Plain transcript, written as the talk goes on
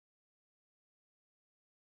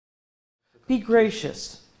be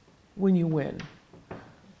gracious when you win.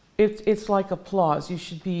 It's like applause. You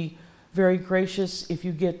should be very gracious if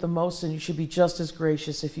you get the most, and you should be just as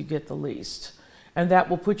gracious if you get the least. And that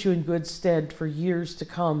will put you in good stead for years to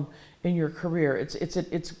come in your career.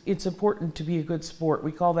 It's important to be a good sport.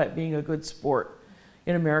 We call that being a good sport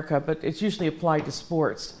in America, but it's usually applied to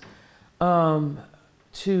sports.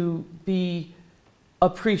 To be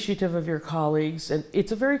appreciative of your colleagues, and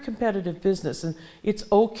it's a very competitive business, and it's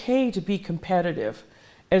okay to be competitive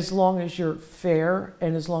as long as you're fair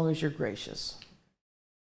and as long as you're gracious.